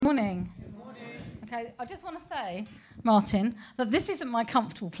morning. Good morning. Okay, I just want to say, Martin, that this isn't my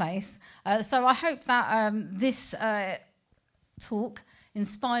comfortable place. So I hope that this talk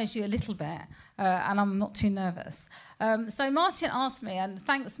inspires you a little bit, and I'm not too nervous. So Martin asked me, and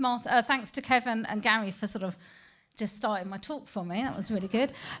thanks to Kevin and Gary for sort of just starting my talk for me. That was really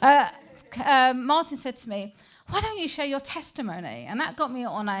good. Martin said to me, "Why don't you share your testimony?" And that got me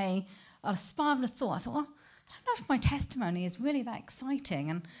on a spiral of thought. I thought, well, I don't know if my testimony is really that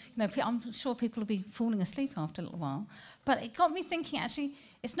exciting, and I'm sure people will be falling asleep after a little while. But it got me thinking. Actually,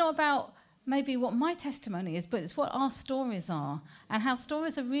 it's not about maybe what my testimony is, but it's what our stories are, and how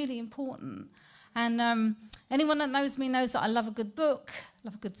stories are really important. And anyone that knows me knows that I love a good book,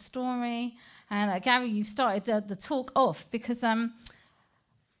 love a good story. And Gary, you started the talk off because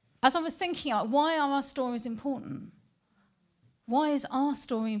as I was thinking, why are our stories important? Why is our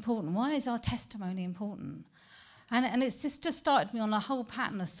story important? Why is our testimony important? And it's just started me on a whole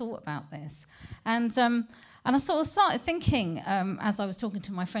pattern of thought about this. And I sort of started thinking, as I was talking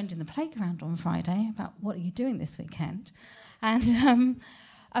to my friend in the playground on Friday, about what are you doing this weekend? And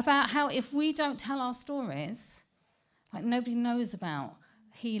about how if we don't tell our stories, like nobody knows about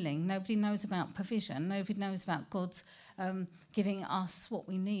healing, nobody knows about provision, nobody knows about God's giving us what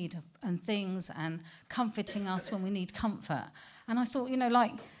we need and things and comforting us when we need comfort. And I thought,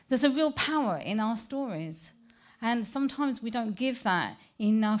 there's a real power in our stories. And sometimes we don't give that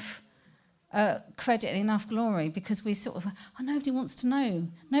enough credit, enough glory, because we sort of, nobody wants to know.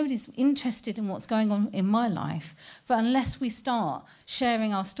 Nobody's interested in what's going on in my life. But unless we start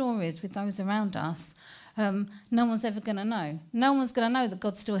sharing our stories with those around us, no one's ever going to know. No one's going to know that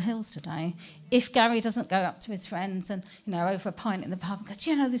God still heals today if Gary doesn't go up to his friends and, over a pint in the pub and go, "Do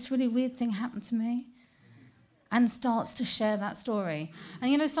you know this really weird thing happened to me?" And starts to share that story.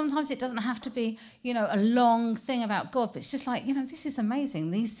 And, sometimes it doesn't have to be, a long thing about God, but it's just like, this is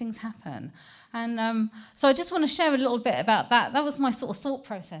amazing. These things happen. And so I just want to share a little bit about that. That was my sort of thought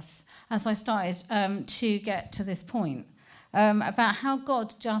process as I started to get to this point, about how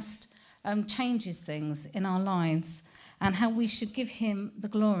God just changes things in our lives and how we should give him the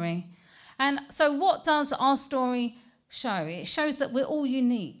glory. And so what does our story show? It shows that we're all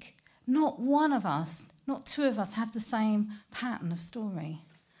unique. Not one of us, not two of us have the same pattern of story,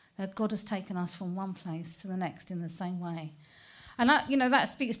 that God has taken us from one place to the next in the same way. And that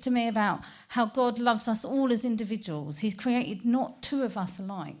speaks to me about how God loves us all as individuals. He's created not two of us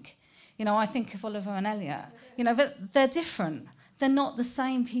alike. I think of Oliver and Elliot, but they're different. They're not the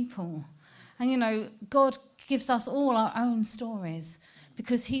same people. And, God gives us all our own stories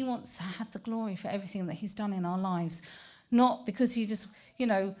because he wants to have the glory for everything that he's done in our lives, not because he just,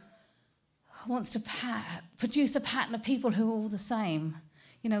 wants to produce a pattern of people who are all the same.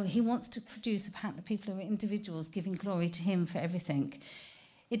 He wants to produce a pattern of people who are individuals giving glory to him for everything.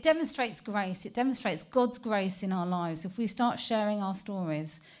 It demonstrates grace. It demonstrates God's grace in our lives. If we start sharing our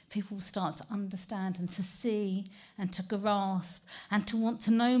stories, people will start to understand and to see and to grasp and to want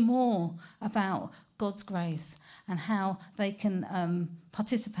to know more about God's grace and how they can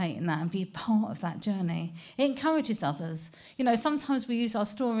participate in that and be part of that journey. It encourages others. Sometimes we use our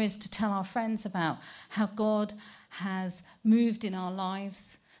stories to tell our friends about how God has moved in our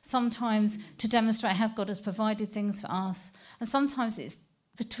lives, sometimes to demonstrate how God has provided things for us, and sometimes it's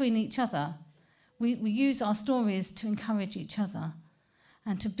between each other. We use our stories to encourage each other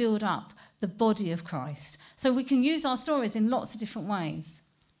and to build up the body of Christ. So we can use our stories in lots of different ways.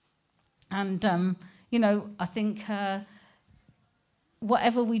 And, I think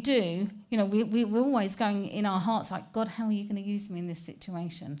whatever we do, we're always going in our hearts like, God, how are you going to use me in this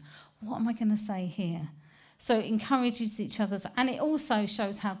situation? What am I going to say here? So it encourages each other, and it also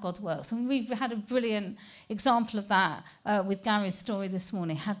shows how God works. And we've had a brilliant example of that with Gary's story this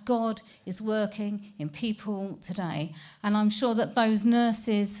morning, how God is working in people today. And I'm sure that those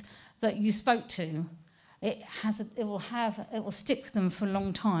nurses that you spoke to, it will stick with them for a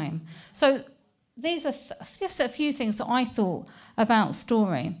long time. So these are just a few things that I thought about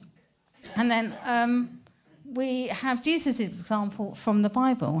story. And then we have Jesus' example from the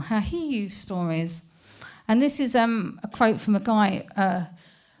Bible, how he used stories. And this is a quote from a guy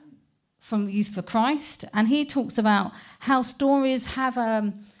from Youth for Christ, and he talks about how stories have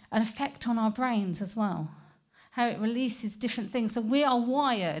an effect on our brains as well, how it releases different things. So we are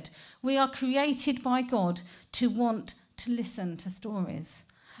wired, we are created by God to want to listen to stories.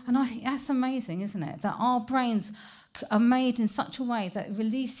 And I think that's amazing, isn't it? That our brains are made in such a way that it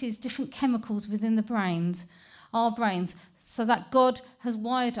releases different chemicals within our brains, so that God has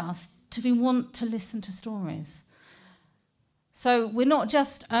wired us to want to listen to stories. So we're not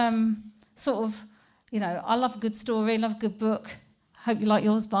just I love a good story, love a good book, Hope you like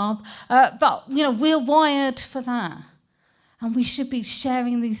yours, Barb. But, we're wired for that. And we should be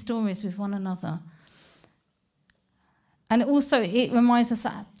sharing these stories with one another. And also, it reminds us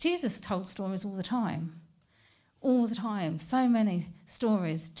that Jesus told stories all the time. All the time. So many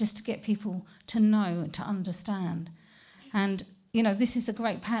stories just to get people to know, to understand. And, this is a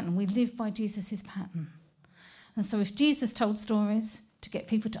great pattern. We live by Jesus' pattern. And so if Jesus told stories to get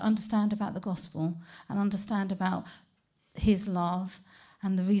people to understand about the gospel and understand about his love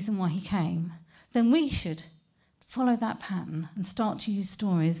and the reason why he came, then we should follow that pattern and start to use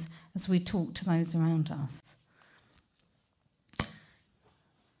stories as we talk to those around us.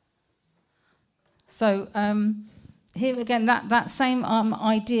 So here again, that same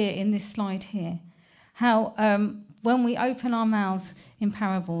idea in this slide here, how when we open our mouths in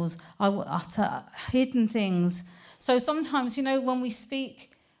parables, I will utter hidden things. So sometimes, when we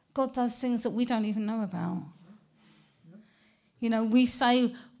speak, God does things that we don't even know about. We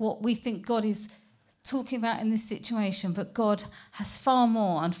say what we think God is talking about in this situation, but God has far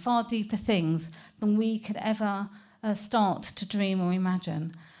more and far deeper things than we could ever start to dream or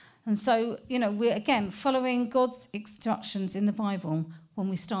imagine. And so, we're, again, following God's instructions in the Bible when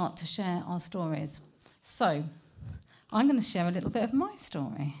we start to share our stories. So, I'm going to share a little bit of my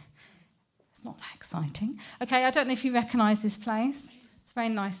story. It's not that exciting. Okay, I don't know if you recognise this place. It's a very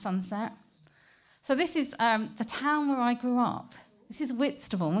nice sunset. So this is the town where I grew up. This is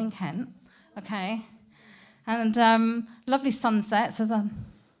Whitstable in Kent, okay? And lovely sunsets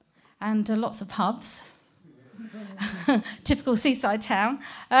and lots of pubs. Typical seaside town.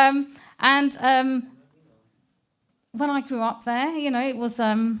 And when I grew up there, it was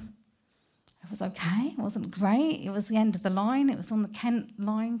okay. It wasn't great. It was the end of the line. It was on the Kent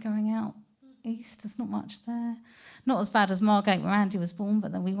line going out east. There's not much there. Not as bad as Margate where Andy was born,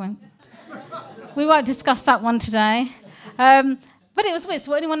 but then we won't discuss that one today. But it was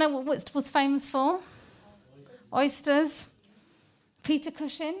Whitstable. Anyone know what Whitstable's famous for? Oysters. Peter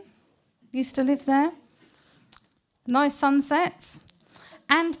Cushing used to live there. Nice sunsets.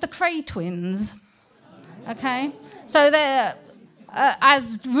 And the Cray twins. Okay? So they're,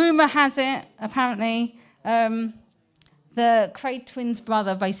 as rumour has it, apparently, the Cray twins'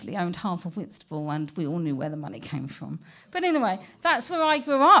 brother basically owned half of Whitstable, and we all knew where the money came from. But anyway, that's where I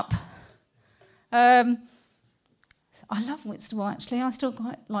grew up. I love Whitstable, actually. I still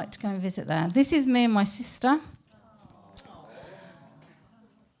quite like to go and visit there. This is me and my sister.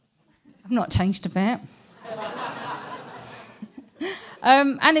 I've not changed a bit.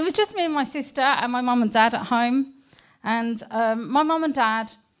 And it was just me and my sister and my mum and dad at home. And my mum and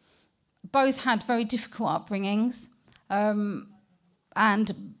dad both had very difficult upbringings.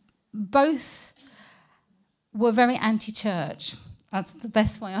 And both were very anti-church. That's the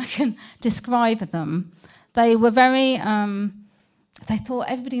best way I can describe them. They were very, they thought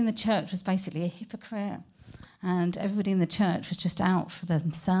everybody in the church was basically a hypocrite, and everybody in the church was just out for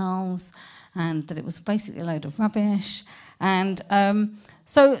themselves, and that it was basically a load of rubbish. And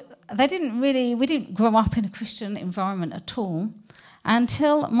so we didn't grow up in a Christian environment at all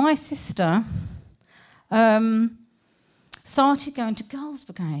until my sister started going to Girls'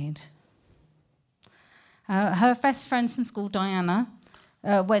 Brigade. Her best friend from school, Diana,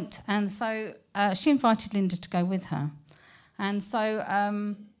 went, and so she invited Linda to go with her. And so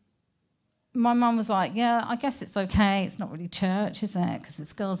my mum was like, yeah, I guess it's okay. It's not really church, is it? Because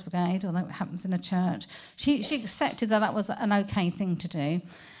it's Girls' Brigade, although it happens in a church. She accepted that was an okay thing to do.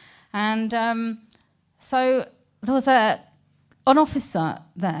 And so there was an officer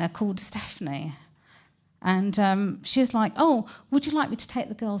there called Stephanie. And she was like, oh, would you like me to take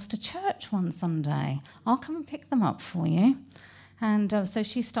the girls to church one Sunday? I'll come and pick them up for you. And so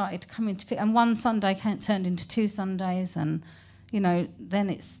she started coming to pick, and one Sunday turned into 2 Sundays, and,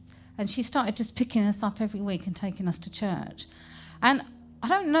 and she started just picking us up every week and taking us to church. And I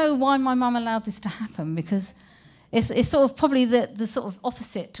don't know why my mum allowed this to happen, because it's sort of probably the sort of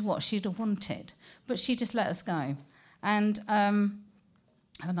opposite to what she'd have wanted. But she just let us go. And I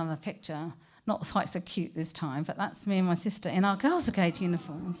have another picture. Not quite so cute this time, but that's me and my sister in our Girls' Brigade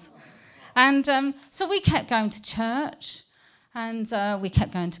uniforms. And so we kept going to church, and we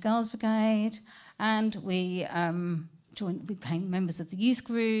kept going to Girls' Brigade, and we became members of the youth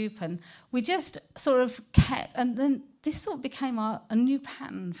group, and we just sort of kept, and then this sort of became a new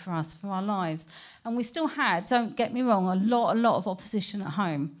pattern for us, for our lives. And we still had, don't get me wrong, a lot of opposition at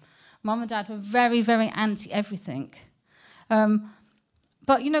home. Mum and Dad were very, very anti-everything.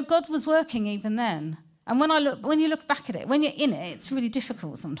 But, God was working even then. And when you look back at it, when you're in it, it's really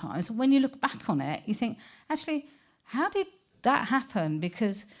difficult sometimes. When you look back on it, you think, actually, how did that happen?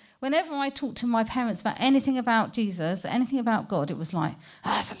 Because whenever I talked to my parents about anything about Jesus, anything about God, it was like,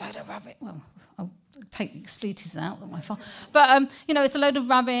 it's a load of rubbish. Well, I'll take the expletives out that my father. But, it's a load of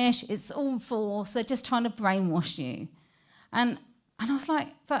rubbish. It's all false. They're just trying to brainwash you. And I was like,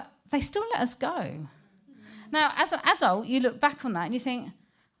 but they still let us go. Now, as an adult, you look back on that and you think,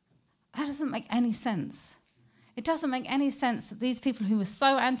 that doesn't make any sense. It doesn't make any sense that these people who were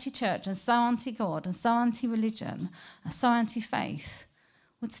so anti-church and so anti-God and so anti-religion and so anti-faith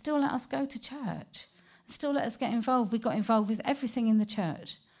would still let us go to church, still let us get involved. We got involved with everything in the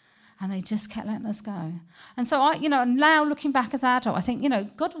church, and they just kept letting us go. And so now looking back as an adult, I think,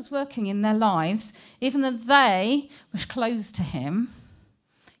 God was working in their lives. Even though they were closed to him,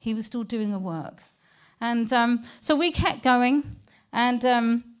 he was still doing a work. And so we kept going,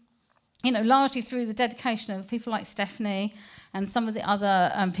 and largely through the dedication of people like Stephanie and some of the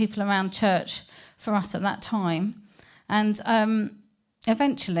other people around church for us at that time. And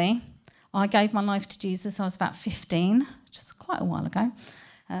eventually, I gave my life to Jesus. I was about 15, which is quite a while ago.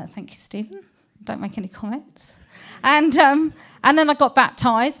 Thank you, Stephen. Don't make any comments. And then I got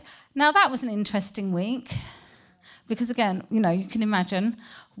baptised. Now, that was an interesting week because, again, you can imagine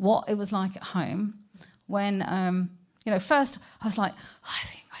what it was like at home when, first I was like, I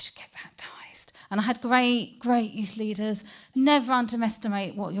think I should get baptised. And I had great youth leaders. Never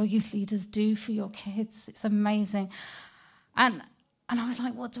underestimate what your youth leaders do for your kids. It's amazing. And I was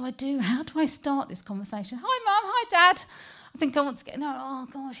like, what do I do? How do I start this conversation? Hi, Mum. Hi, Dad. I think I want to get, oh,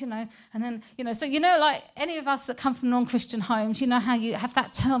 gosh, And then, so, like any of us that come from non-Christian homes, how you have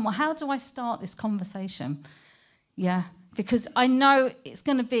that turmoil. How do I start this conversation? Yeah, because I know it's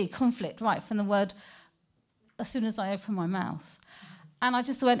going to be conflict right from the word as soon as I open my mouth. And I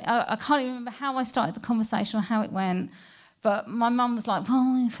just went, I can't even remember how I started the conversation or how it went. But my mum was like,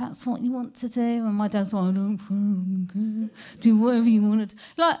 well, if that's what you want to do. And my dad's like, I don't care. Do whatever you want to do.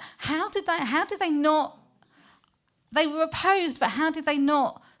 Like, how did they not, they were opposed, but how did they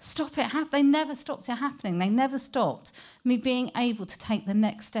not stop it? They never stopped it happening. They never stopped me being able to take the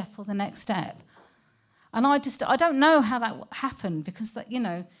next step or the next step. And I don't know how that happened because,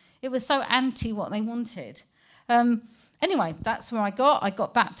 it was so anti what they wanted. Anyway, that's where I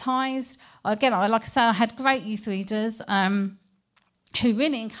got baptised. Again, like I say, I had great youth leaders who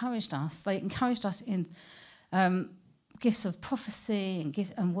really encouraged us. They encouraged us in gifts of prophecy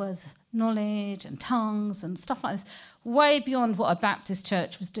and words of knowledge and tongues and stuff like this, way beyond what a Baptist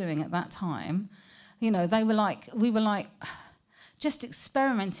church was doing at that time. We were like just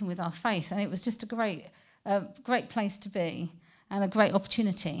experimenting with our faith, and it was just a great place to be and a great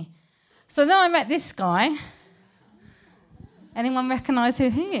opportunity. So then I met this guy. Anyone recognise who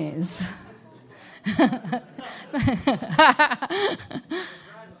he is?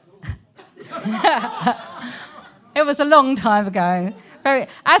 It was a long time ago.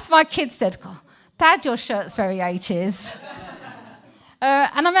 As my kids said, Dad, your shirt's very 80s.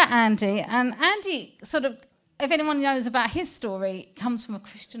 And I met Andy. And Andy sort of, if anyone knows about his story, comes from a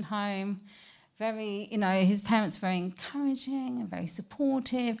Christian home. Very, his parents very encouraging and very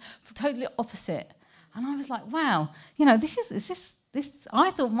supportive, totally opposite. And I was like, wow, this.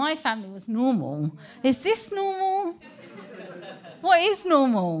 I thought my family was normal. Is this normal? What is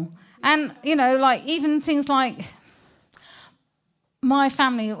normal? And, even things like my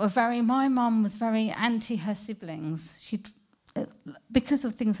family my mum was very anti her siblings. Because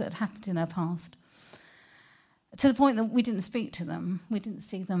of things that had happened in her past. To the point that we didn't speak to them. We didn't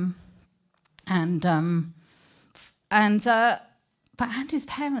see them. But Andy's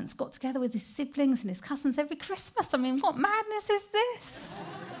parents got together with his siblings and his cousins every Christmas. I mean, what madness is this?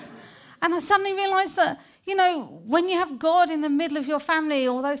 And I suddenly realised that, when you have God in the middle of your family,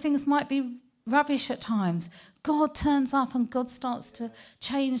 although things might be rubbish at times, God turns up and God starts to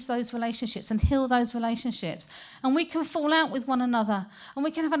change those relationships and heal those relationships. And we can fall out with one another and we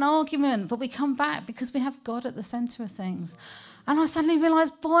can have an argument, but we come back because we have God at the centre of things. And I suddenly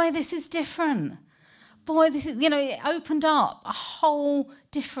realised, boy, this is different. Boy, this is, it opened up a whole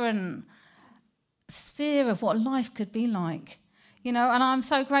different sphere of what life could be like, and I'm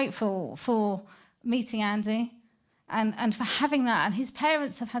so grateful for meeting Andy and for having that. And his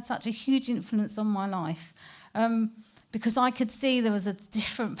parents have had such a huge influence on my life because I could see there was a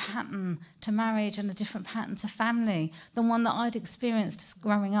different pattern to marriage and a different pattern to family than one that I'd experienced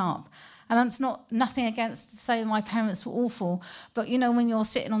growing up. And it's nothing against to say that my parents were awful, but when you're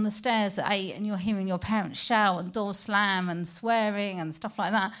sitting on the stairs at 8 and you're hearing your parents shout and doors slam and swearing and stuff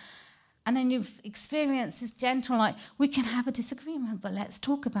like that, and then you've experienced this gentle, like, we can have a disagreement, but let's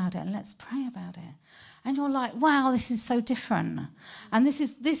talk about it and let's pray about it. And you're like, wow, this is so different. And this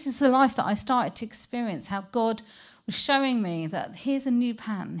is the life that I started to experience, how God was showing me that here's a new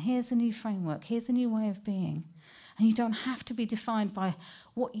pattern, here's a new framework, here's a new way of being. And you don't have to be defined by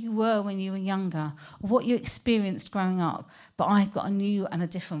what you were when you were younger or what you experienced growing up, but I've got a new and a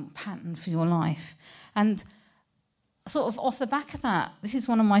different pattern for your life. And sort of off the back of that, this is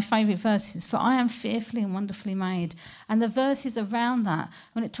one of my favourite verses, for I am fearfully and wonderfully made. And the verses around that,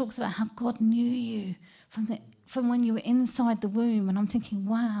 when it talks about how God knew you from when you were inside the womb, and I'm thinking,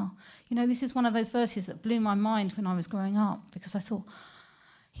 wow, this is one of those verses that blew my mind when I was growing up, because I thought,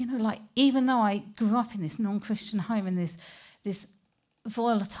 even though I grew up in this non-Christian home, in this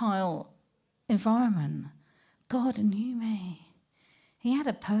volatile environment, God knew me. He had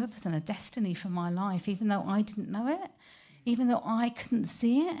a purpose and a destiny for my life, even though I didn't know it, even though I couldn't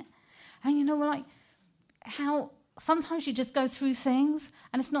see it. And how sometimes you just go through things,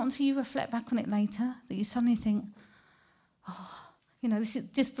 and it's not until you reflect back on it later that you suddenly think, this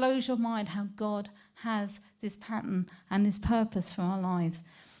just blows your mind how God has this pattern and this purpose for our lives.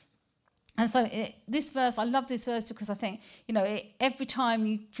 And so this verse, I love this verse because I think, every time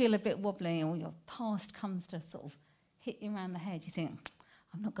you feel a bit wobbly or your past comes to sort of hit you around the head, you think,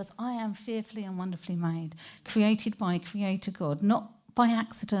 I'm not, because I am fearfully and wonderfully made, created by Creator God, not by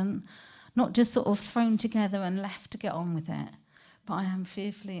accident, not just sort of thrown together and left to get on with it, but I am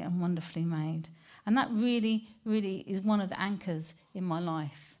fearfully and wonderfully made. And that really, really is one of the anchors in my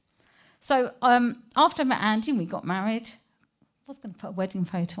life. So after I met Andy and we got married, I was going to put a wedding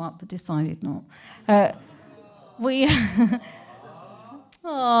photo up, but decided not.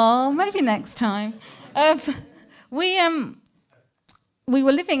 Maybe next time. We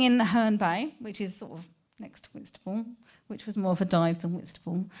were living in Herne Bay, which is sort of next to Whitstable, which was more of a dive than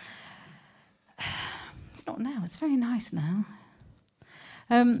Whitstable. It's not now. It's very nice now.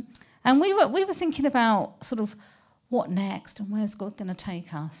 And we were thinking about sort of what next and where's God going to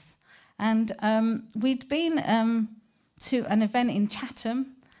take us. And we'd been to an event in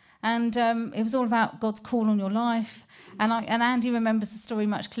Chatham, and it was all about God's call on your life. And Andy remembers the story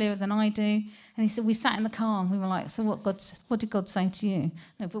much clearer than I do. And he said, we sat in the car and we were like, so what did God say to you?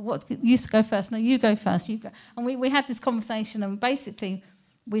 No, but what you used to go first? No, you go first. You go. And we had this conversation, and basically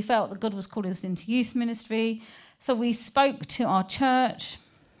we felt that God was calling us into youth ministry. So we spoke to our church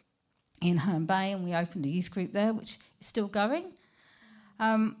in Herne Bay, and we opened a youth group there, which is still going.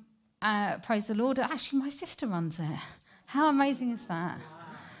 Praise the Lord. Actually, my sister runs it. How amazing is that?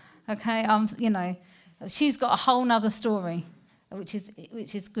 Okay, she's got a whole nother story, which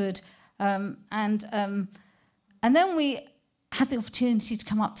is good. And then we had the opportunity to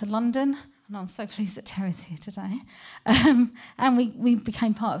come up to London, and I'm so pleased that Terry's here today. And we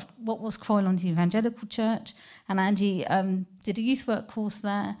became part of what was Croyland Evangelical Church, and Andy did a youth work course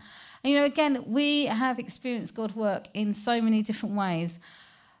there. And, again, we have experienced God work in so many different ways.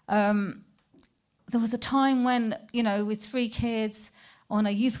 There was a time when, with 3 kids on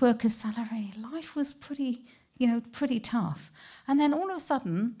a youth worker's salary, life was pretty tough. And then all of a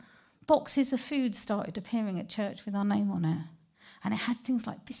sudden, boxes of food started appearing at church with our name on it. And it had things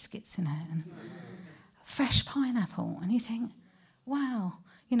like biscuits in it and fresh pineapple. And you think, wow.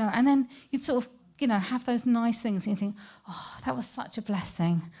 And then you'd sort of, have those nice things, and you think, oh, that was such a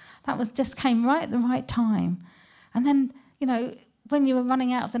blessing. That just came right at the right time. And then, when you were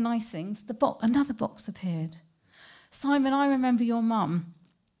running out of the nice things, another box appeared. Simon, I remember your mum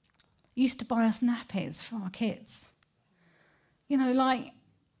used to buy us nappies for our kids.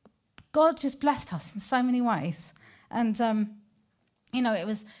 God just blessed us in so many ways. And,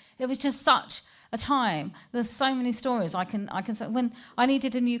 it was just such a time. There's so many stories I can say. When I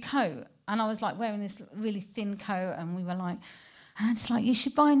needed a new coat, and I was like wearing this really thin coat, and we were like, and it's like, you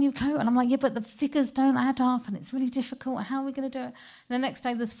should buy a new coat. And I'm like, yeah, but the figures don't add up, and it's really difficult, and how are we going to do it? And the next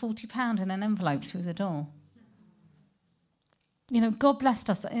day there's £40 in an envelope through the door. God blessed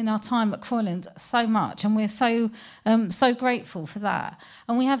us in our time at Croyland so much, and we're so grateful for that.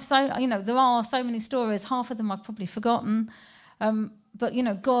 And we have there are so many stories. Half of them I've probably forgotten. But,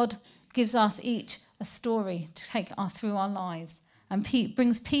 God gives us each a story to take through our lives, and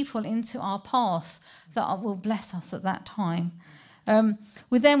brings people into our path that will bless us at that time.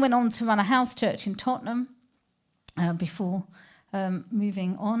 We then went on to run a house church in Tottenham before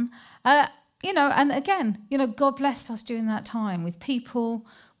moving on. And again, God blessed us during that time with people,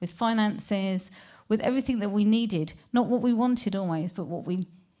 with finances, with everything that we needed. Not what we wanted always, but what we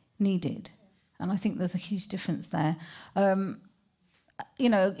needed. And I think there's a huge difference there.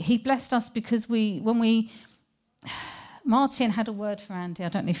 He blessed us because Martin had a word for Andy, I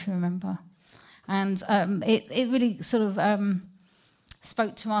don't know if you remember. And it really sort of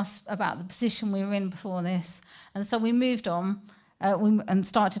spoke to us about the position we were in before this. And so we moved on. and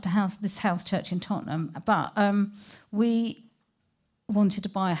started this house church in Tottenham. But we wanted to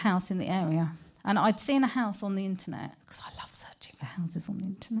buy a house in the area. And I'd seen a house on the internet, because I love searching for houses on the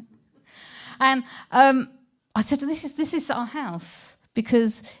internet. And I said, this is our house,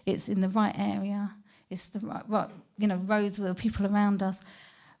 because it's in the right area. It's the right roads with people around us.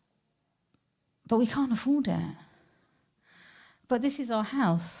 But we can't afford it. But this is our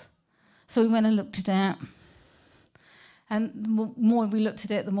house. So we went and looked at it. And the more we looked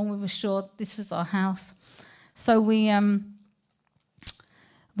at it, the more we were sure this was our house. So we wrote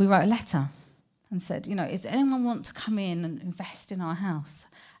a letter and said, does anyone want to come in and invest in our house?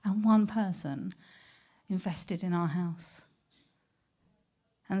 And one person invested in our house.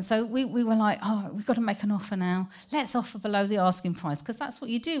 And so we were like, we've got to make an offer now. Let's offer below the asking price, because that's what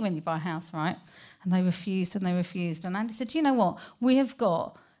you do when you buy a house, right? And they refused and they refused. And Andy said, you know what? We have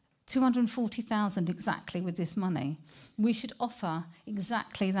got 240,000 exactly with this money. We should offer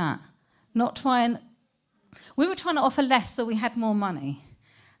exactly that. We were trying to offer less so we had more money.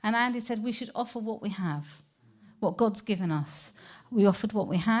 And Andy said we should offer what we have, what God's given us. We offered what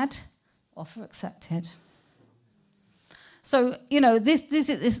we had, offer accepted. So,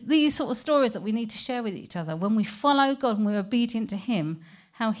 these sort of stories that we need to share with each other. When we follow God and we're obedient to him,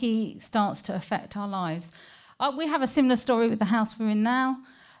 how he starts to affect our lives. We have a similar story with the house we're in now.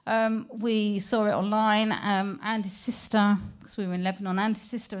 We saw it online. Andy's sister, because we were in Lebanon, Andy's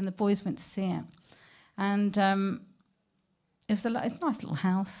sister and the boys went to see it. And it's a nice little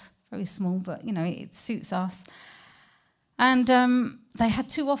house, very small, but, it suits us. And they had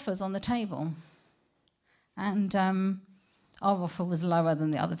 2 offers on the table. And our offer was lower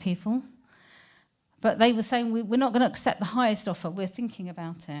than the other people. But they were saying, we're not going to accept the highest offer. We're thinking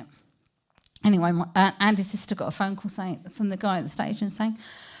about it. Anyway, Andy's sister got a phone call from the guy at the station saying,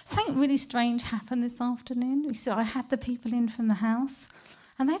 something really strange happened this afternoon. He said, I had the people in from the house,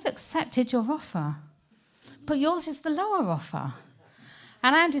 and they've accepted your offer. But yours is the lower offer.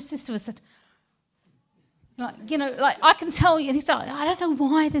 And Andy's sister said, I can tell you. And he said, I don't know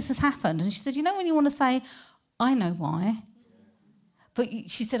why this has happened. And she said, when you want to say, I know why. But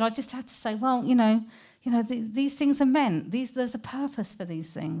she said, I just had to say, well, these things are meant. There's a purpose for these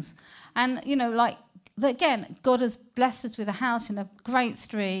things. And, again, God has blessed us with a house in a great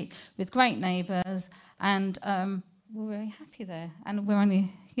street with great neighbours. And we're very happy there. And we're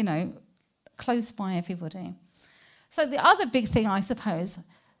only, close by everybody. So the other big thing, I suppose,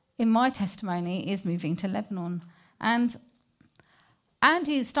 in my testimony is moving to Lebanon. And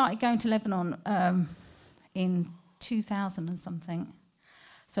Andy started going to Lebanon in 2000 and something.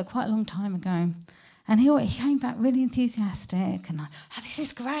 So quite a long time ago. And he came back really enthusiastic and this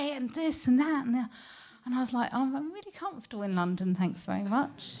is great and this and that. And I was like, I'm really comfortable in London, thanks very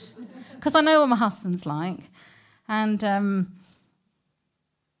much. Because I know what my husband's like. And I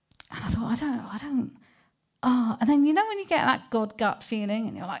thought, I don't. Oh, and then when you get that God gut feeling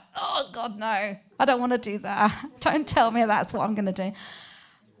and you're like, oh, God, no, I don't want to do that. Don't tell me that's what I'm going to do.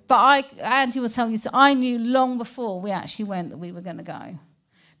 But Andy will tell you, so I knew long before we actually went that we were going to go.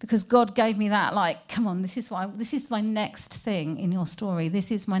 Because God gave me that, come on, this is my next thing in your story.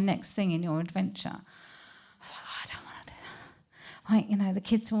 This is my next thing in your adventure. I was like, I don't want to do that. The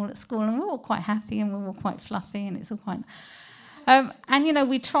kids are all at school and we're all quite happy and we're all quite fluffy and it's all quite...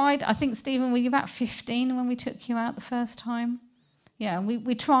 we tried, I think, Stephen, were you about 15 when we took you out the first time? Yeah,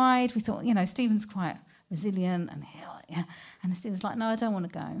 we tried. We thought, Stephen's quite resilient and And Stephen's like, no, I don't want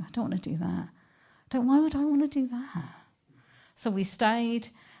to go. I don't want to do that. Why would I want to do that? So we stayed.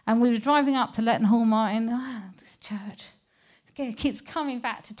 And we were driving up to Letton Hall, Martin. This church. It keeps coming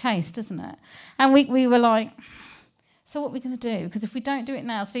back to Chase, doesn't it? And we were like, so what are we going to do? Because if we don't do it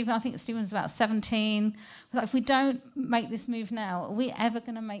now, I think Stephen's about 17. Like, if we don't make this move now, are we ever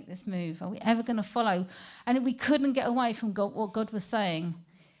going to make this move? Are we ever going to follow? And we couldn't get away from God, what God was saying.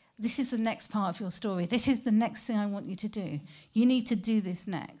 This is the next part of your story. This is the next thing I want you to do. You need to do this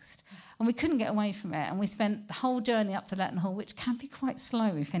next. And we couldn't get away from it. And we spent the whole journey up to Letton Hall, which can be quite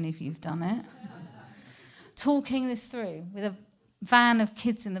slow if any of you have done it, talking this through with a van of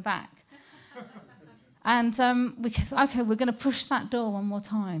kids in the back. And we said, OK, we're going to push that door one more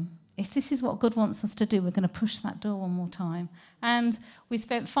time. If this is what God wants us to do, we're going to push that door one more time. And we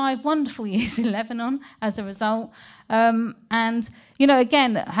spent 5 wonderful years in Lebanon as a result. And,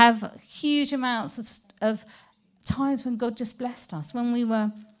 again, have huge amounts of times when God just blessed us. When we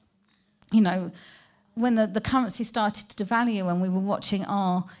were... when the currency started to devalue and we were watching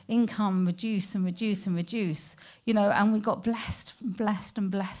our income reduce and reduce and reduce, and we got blessed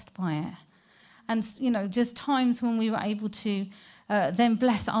by it. And, just times when we were able to then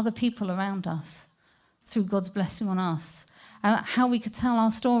bless other people around us through God's blessing on us. how we could tell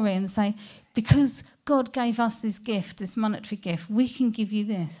our story and say, because God gave us this gift, this monetary gift, we can give you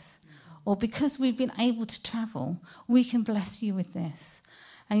this. Or because we've been able to travel, we can bless you with this.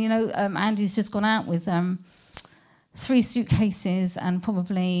 And, Andy's just gone out with 3 suitcases and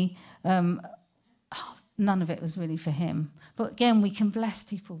probably none of it was really for him. But again, we can bless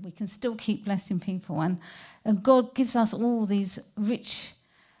people. We can still keep blessing people. And God gives us all these rich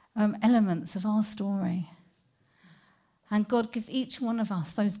elements of our story. And God gives each one of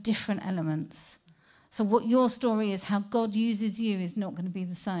us those different elements. So what your story is, how God uses you, is not going to be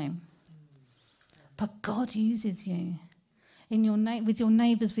the same. But God uses you in with your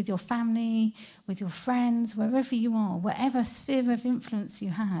neighbours, with your family, with your friends, wherever you are, whatever sphere of influence you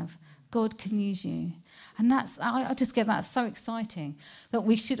have, God can use you. And I just get that so exciting, that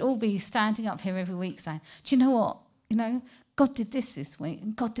we should all be standing up here every week saying, do you know what? God did this week,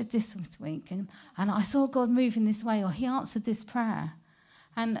 and God did this week, and I saw God move in this way, or he answered this prayer.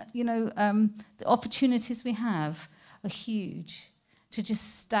 And, the opportunities we have are huge to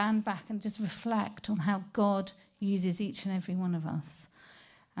just stand back and just reflect on how God uses each and every one of us.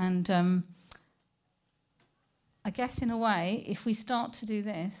 And I guess in a way, if we start to do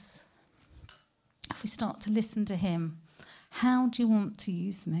this, if we start to listen to him, how do you want to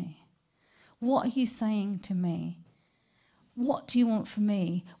use me? What are you saying to me? What do you want from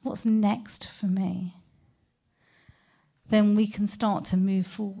me? What's next for me? Then we can start to move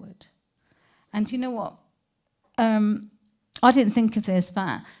forward. And you know what? I didn't think of this,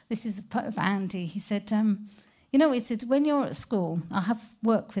 but this is part of Andy. He said, he said, when you're at school, I have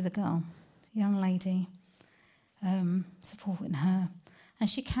worked with a girl, a young lady, supporting her, and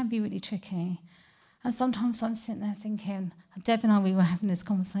she can be really tricky. And sometimes I'm sitting there thinking, Deb and I, we were having this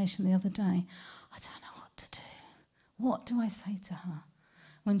conversation the other day, I don't know what to do. What do I say to her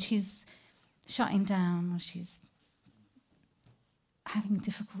when she's shutting down or she's having a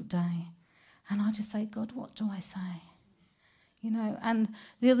difficult day? And I just say, God, what do I say? And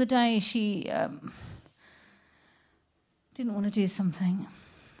the other day she didn't want to do something.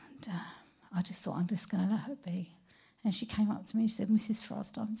 And I just thought, I'm just going to let her be. And she came up to me and she said, Mrs.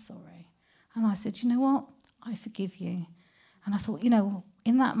 Frost, I'm sorry. And I said, you know what? I forgive you. And I thought,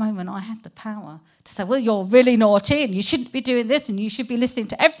 in that moment, I had the power to say, well, you're really naughty and you shouldn't be doing this and you should be listening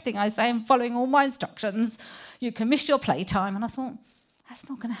to everything I say and following all my instructions. You can miss your playtime. And I thought, that's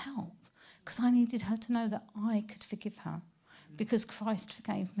not going to help, because I needed her to know that I could forgive her because Christ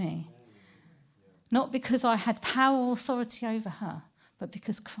forgave me. Not because I had power or authority over her, but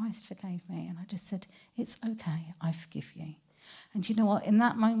because Christ forgave me. And I just said, it's okay, I forgive you. And you know what? In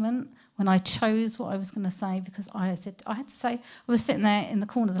that moment, when I chose what I was going to say, because I was sitting there in the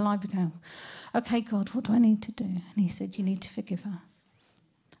corner of the library going, okay, God, what do I need to do? And he said, you need to forgive her.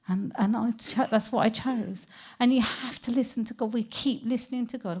 And that's what I chose. And you have to listen to God. We keep listening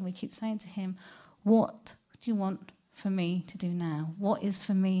to God and we keep saying to him, what do you want for me to do now? What is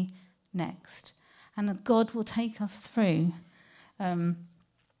for me next? And God will take us through in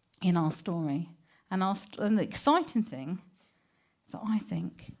our story. And the exciting thing that I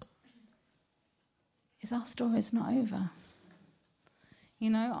think is our story is not over.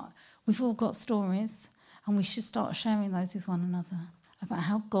 We've all got stories, and we should start sharing those with one another about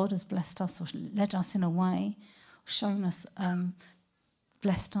how God has blessed us or led us in a way, shown us,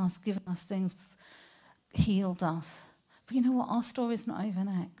 blessed us, given us things, healed us. But you know what? Our story is not over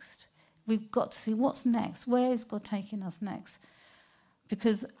next. We've got to see what's next. Where is God taking us next?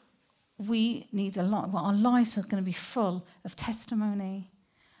 Because we need a lot. Well, our lives are going to be full of testimony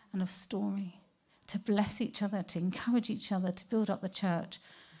and of story, to bless each other, to encourage each other, to build up the church,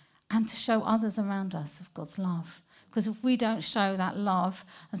 and to show others around us of God's love. Because if we don't show that love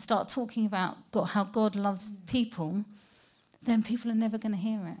and start talking about how God loves people, then people are never going to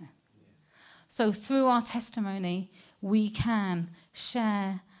hear it. So through our testimony, we can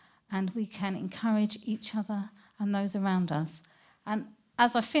share and we can encourage each other and those around us. And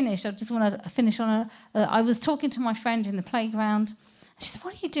as I finish, I just want to finish on I was talking to my friend in the playground. She said,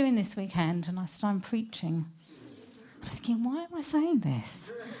 what are you doing this weekend? And I said, I'm preaching. I'm thinking, why am I saying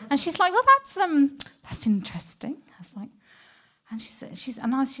this? And she's like, well, that's interesting. I was like, and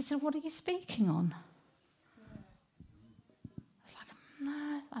she said, what are you speaking on? I was like,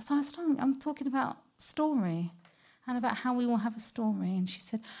 no. So I said, I'm talking about story and about how we all have a story. And she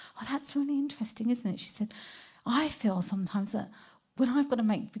said, oh, that's really interesting, isn't it? She said, I feel sometimes that when I've got to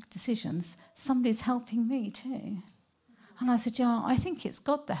make big decisions, somebody's helping me too. And I said, yeah, I think it's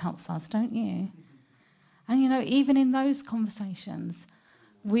God that helps us, don't you? And, even in those conversations,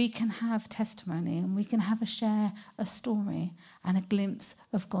 we can have testimony and we can have a story and a glimpse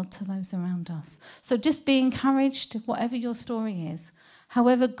of God to those around us. So just be encouraged, whatever your story is,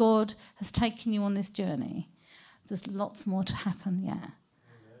 however God has taken you on this journey, there's lots more to happen yet.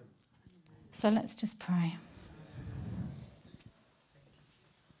 So let's just pray.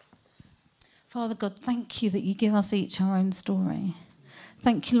 Father God, thank you that you give us each our own story.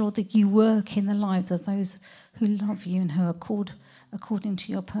 Thank you, Lord, that you work in the lives of those who love you and who are called according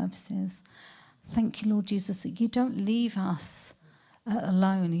to your purposes. Thank you, Lord Jesus, that you don't leave us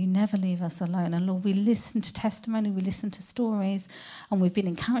alone. You never leave us alone. And Lord, we listen to testimony, we listen to stories, and we've been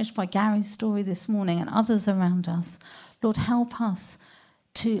encouraged by Gary's story this morning and others around us. Lord, help us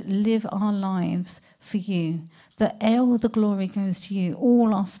to live our lives for you, that all the glory goes to you.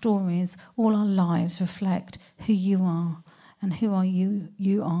 All our stories, all our lives reflect who you are and who are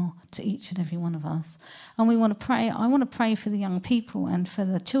you are to each and every one of us. And we want to pray. I want to pray for the young people and for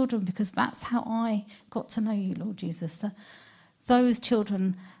the children, because that's how I got to know you, Lord Jesus. That those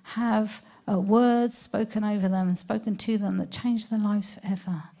children have words spoken over them and spoken to them that change their lives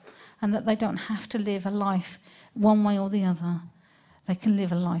forever, and that they don't have to live a life one way or the other. They can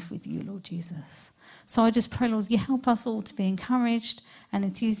live a life with you, Lord Jesus. So I just pray, Lord, you help us all to be encouraged and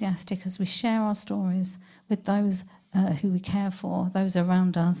enthusiastic as we share our stories with those who we care for, those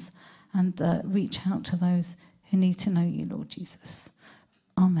around us, and reach out to those who need to know you, Lord Jesus.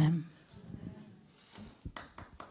 Amen.